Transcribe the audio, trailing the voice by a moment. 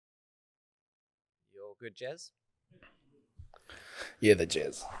Good, Jez? Yeah, the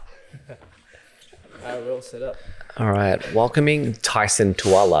jazz. We're all set up. All right. Welcoming Tyson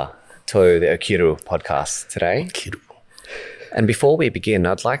Tuala to the Akiru podcast today. Kiru. And before we begin,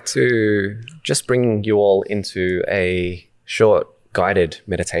 I'd like to just bring you all into a short guided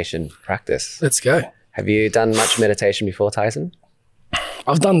meditation practice. Let's go. Have you done much meditation before, Tyson?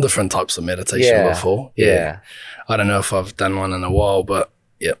 I've done different types of meditation before. Yeah. I don't know if I've done one in a while, but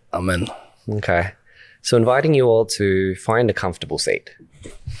yeah, I'm in. Okay. So inviting you all to find a comfortable seat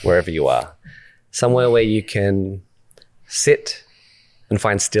wherever you are. Somewhere where you can sit and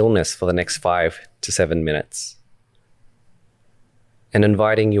find stillness for the next 5 to 7 minutes. And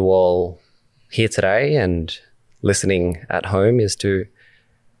inviting you all here today and listening at home is to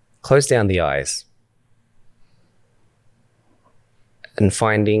close down the eyes and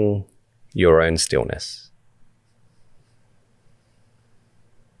finding your own stillness.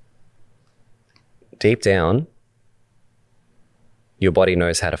 Deep down, your body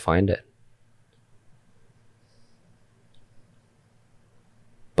knows how to find it.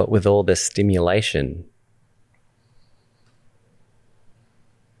 But with all this stimulation,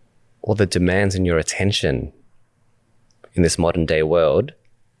 all the demands in your attention in this modern day world,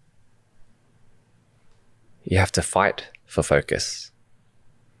 you have to fight for focus.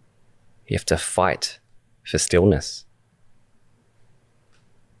 You have to fight for stillness.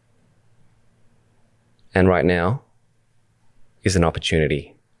 And right now is an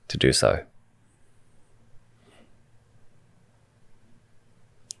opportunity to do so.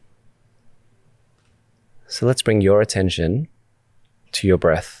 So let's bring your attention to your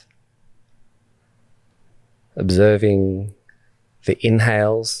breath, observing the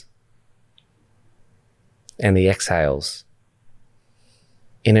inhales and the exhales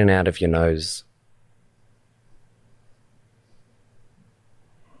in and out of your nose.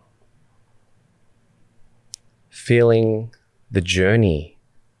 Feeling the journey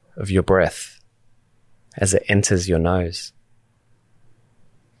of your breath as it enters your nose.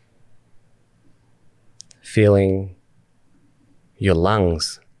 Feeling your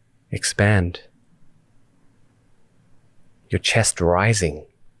lungs expand, your chest rising,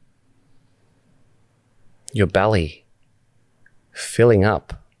 your belly filling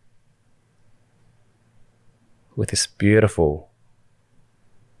up with this beautiful,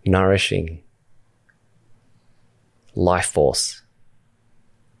 nourishing life force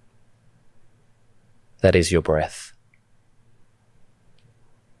that is your breath.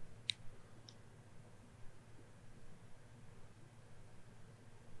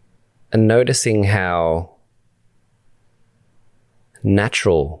 And noticing how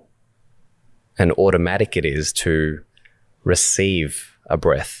natural and automatic it is to receive a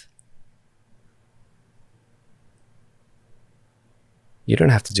breath. You don't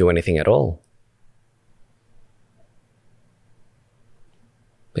have to do anything at all.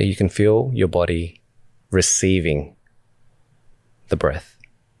 But you can feel your body receiving the breath.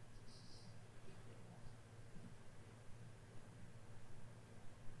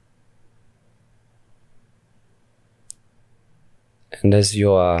 And as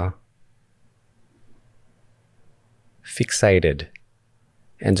you are fixated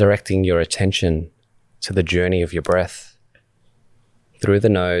and directing your attention to the journey of your breath through the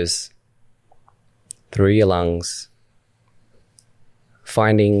nose, through your lungs,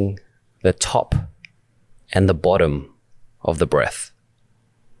 finding the top and the bottom of the breath.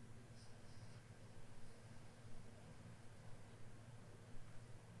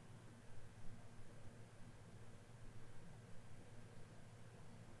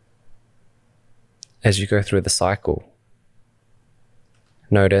 As you go through the cycle,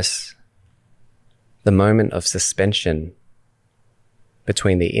 notice the moment of suspension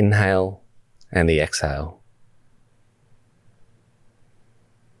between the inhale and the exhale.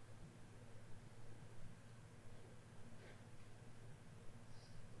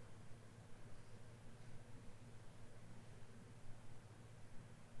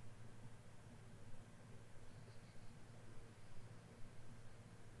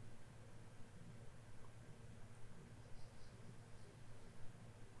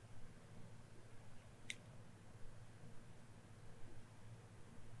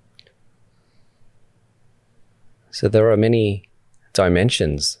 So there are many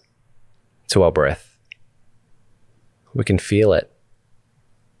dimensions to our breath. We can feel it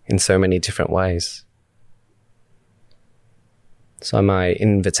in so many different ways. So my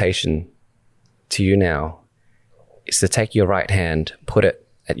invitation to you now is to take your right hand, put it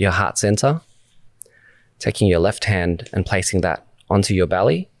at your heart center, taking your left hand and placing that onto your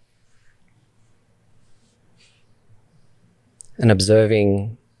belly, and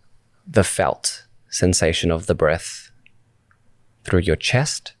observing the felt sensation of the breath through your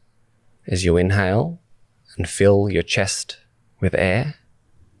chest as you inhale and fill your chest with air,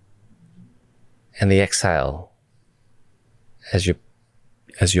 and the exhale as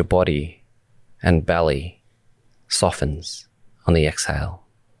your body and belly softens on the exhale.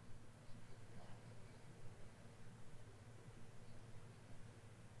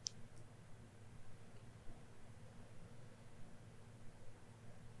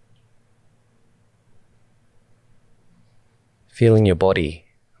 Feeling your body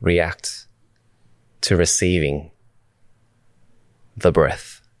react to receiving the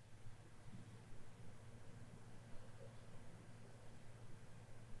breath.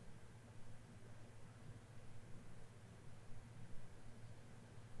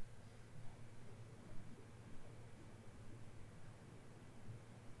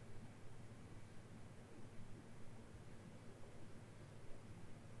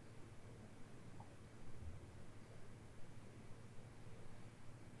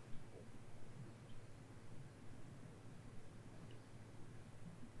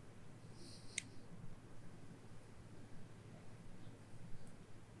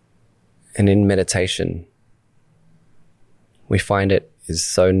 And in meditation, we find it is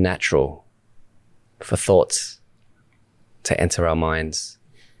so natural for thoughts to enter our minds.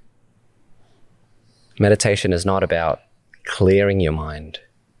 Meditation is not about clearing your mind,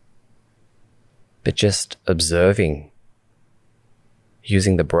 but just observing,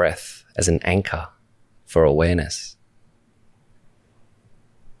 using the breath as an anchor for awareness.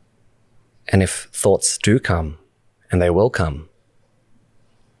 And if thoughts do come, and they will come,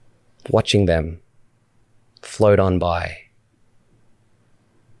 watching them float on by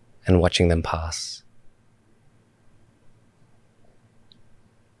and watching them pass.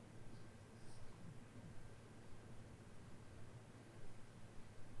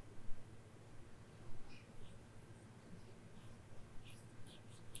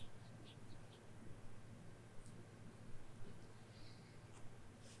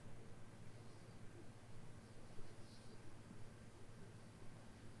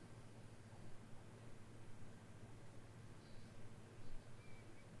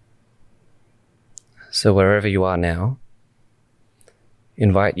 So wherever you are now,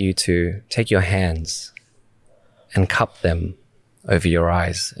 invite you to take your hands and cup them over your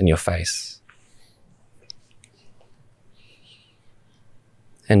eyes and your face.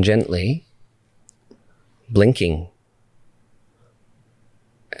 And gently blinking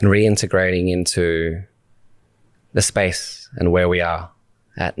and reintegrating into the space and where we are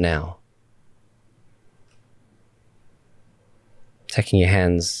at now. Taking your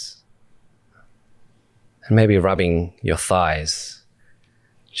hands and maybe rubbing your thighs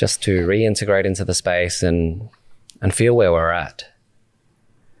just to reintegrate into the space and feel where we're at.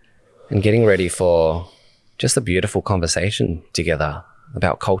 And getting ready for just a beautiful conversation together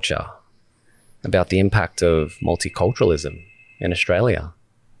about culture, about the impact of multiculturalism in Australia.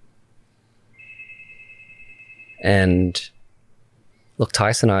 And look,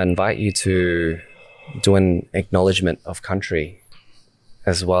 Tyson, I invite you to do an acknowledgement of country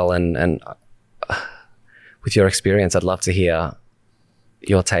as well. And with your experience, I'd love to hear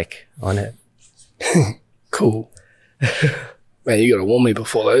your take on it. Cool. Man, you gotta warn me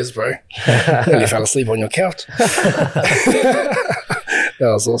before those, bro. Nearly fell asleep on your couch. That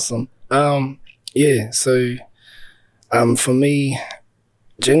was awesome. For me,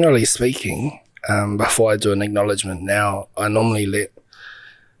 generally speaking, before I do an acknowledgement now, I normally let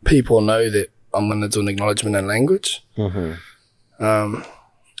people know that I'm going to do an acknowledgement in language. Mm-hmm.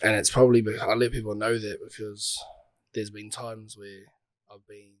 And it's probably, I let people know that because there's been times where I've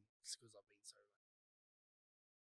been